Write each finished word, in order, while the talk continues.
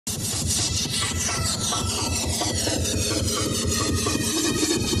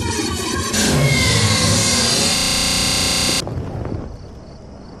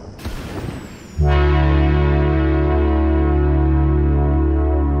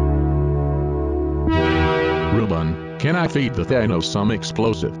Ruben, can I feed the Thanos some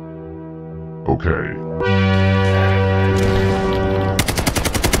explosive? Okay.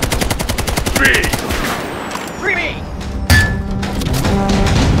 Free me!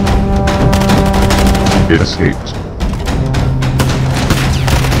 It escaped.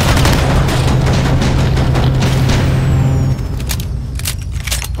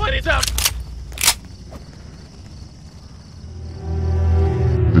 Plenty's up!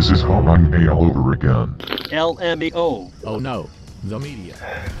 This is Groundhog Day all over again. LMAO. Oh no, the media.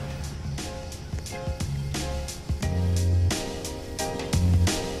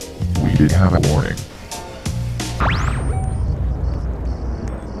 We did have a warning.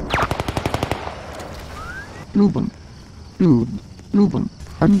 Ruben,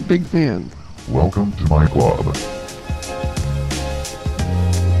 I'm a big fan. Welcome to my club.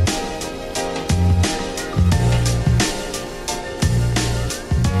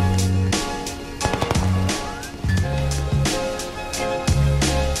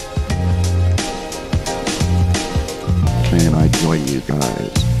 Can I join you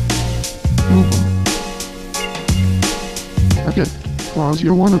guys? Ruben. Okay, Claus,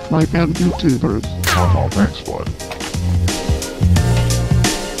 you're one of my fan YouTubers. Oh, thanks, bud.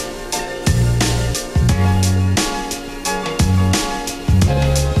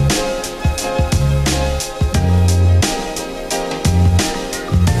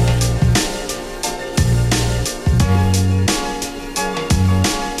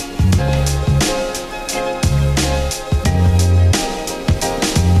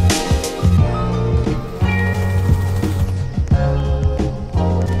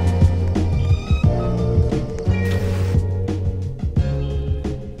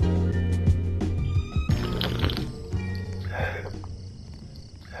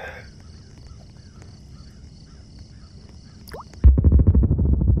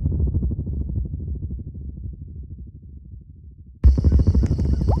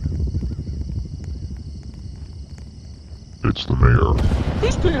 It's the mayor.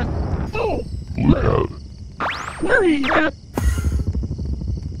 Who's that? Oh, Look out. where are you at?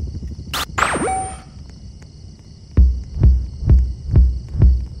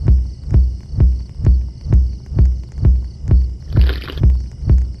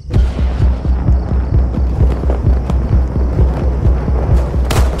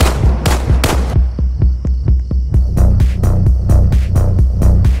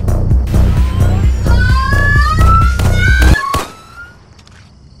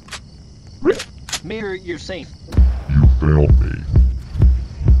 Mayor, you're safe. You failed me.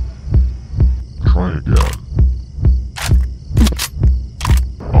 Try again.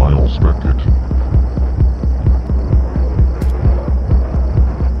 I'll spec it.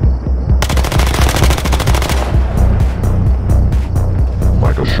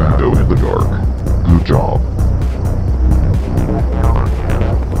 Like a shadow in the dark. Good job.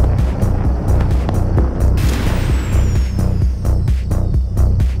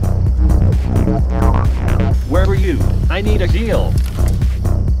 Where were you? I need a deal.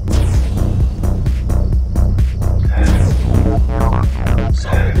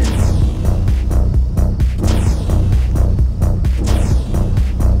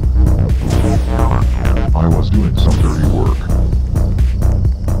 I was doing some dirty work.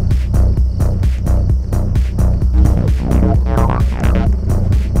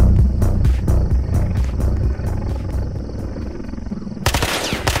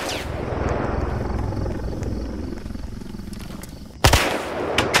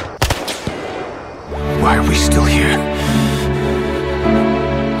 Why are we still here?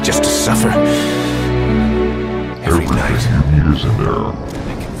 Just to suffer? Every night. Everything you need is in there.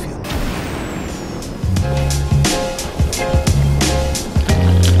 I can feel...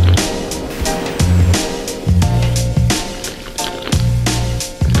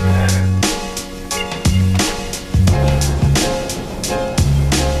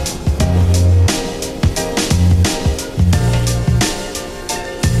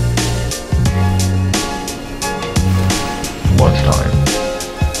 Lunchtime.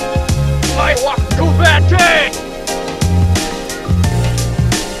 I walk to that day!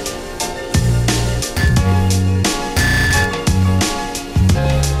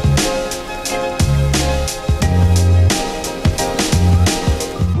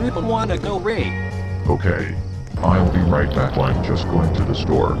 Ruben wanna go raid. Okay. I'll be right back. I'm just going to the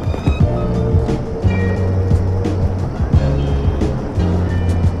store.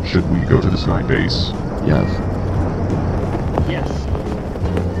 Should we go to the sky base? Yes. Yes.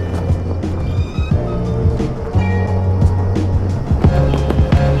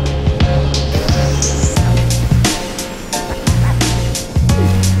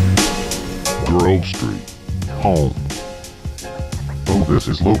 Grove Street. Home. Oh, this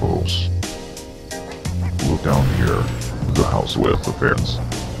is Lobos. Look down here. The house with the fence.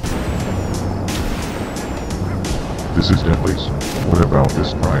 This is Deadly's. What about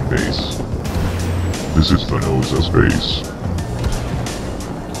this crime base? This is Thanos' base.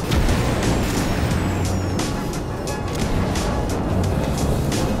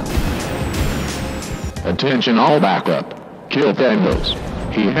 Attention all backup. Kill Thanos.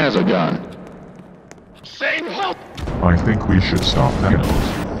 He has a gun. Same help! I think we should stop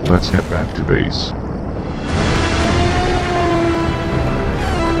Thanos. Let's head back to base.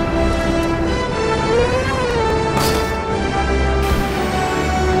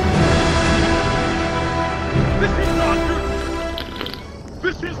 This is not your...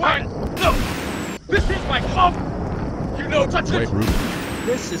 This is mine! No! This is my home! You know, touch Wait, it! Ruben.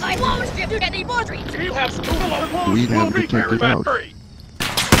 This is... I launched you to any more trees. You have stolen the walls! We have Will to be take very it out. free.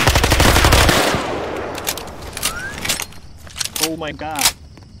 Oh my god.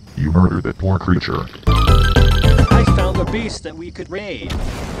 You murdered that poor creature. I found a beast that we could raid.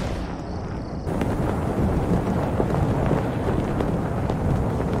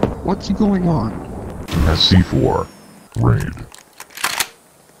 What's going on? He has C4. Raid.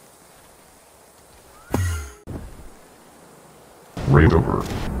 Raid over.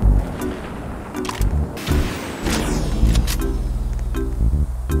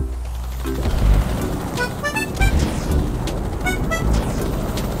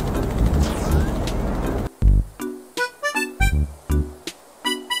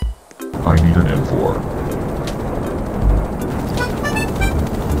 I need an M4.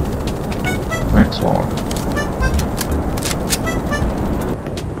 Thanks, Log.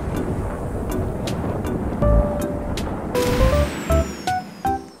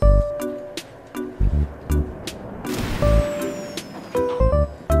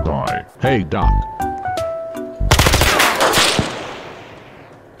 Die. Hey, Doc.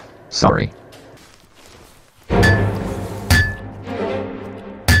 Sorry. You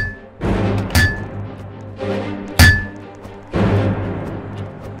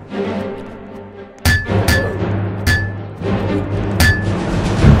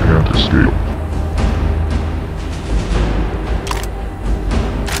can't escape.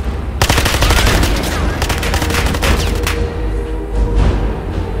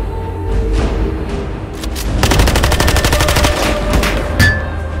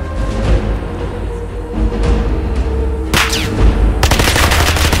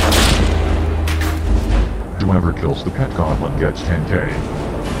 Whoever kills the pet goblin gets 10k.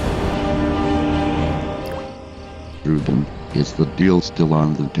 Ruben, is the deal still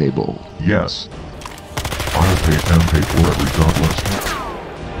on the table? Yes. I'll pay 10k for every goblin's cat.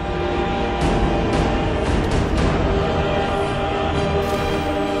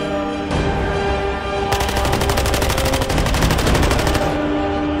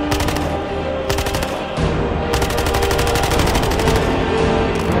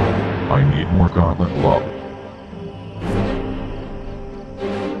 I need more goblin love.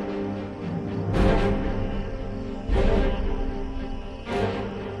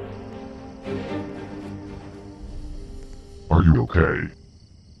 Are you okay?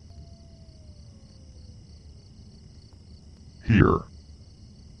 Here.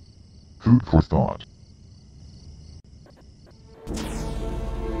 Food for thought.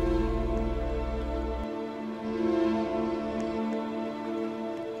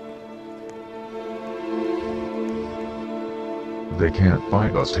 They can't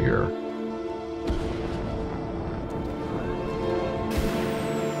find us here.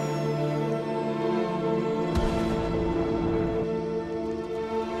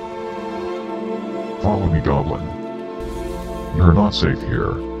 Follow me, Goblin. You're not safe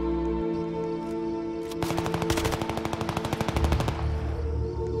here.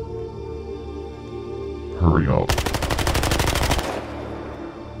 Hurry up.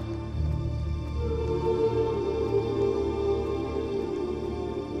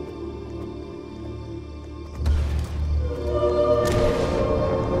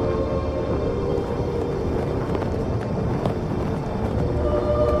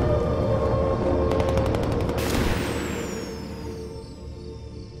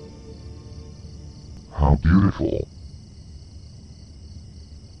 How beautiful.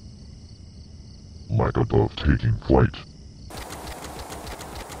 Like a dove taking flight.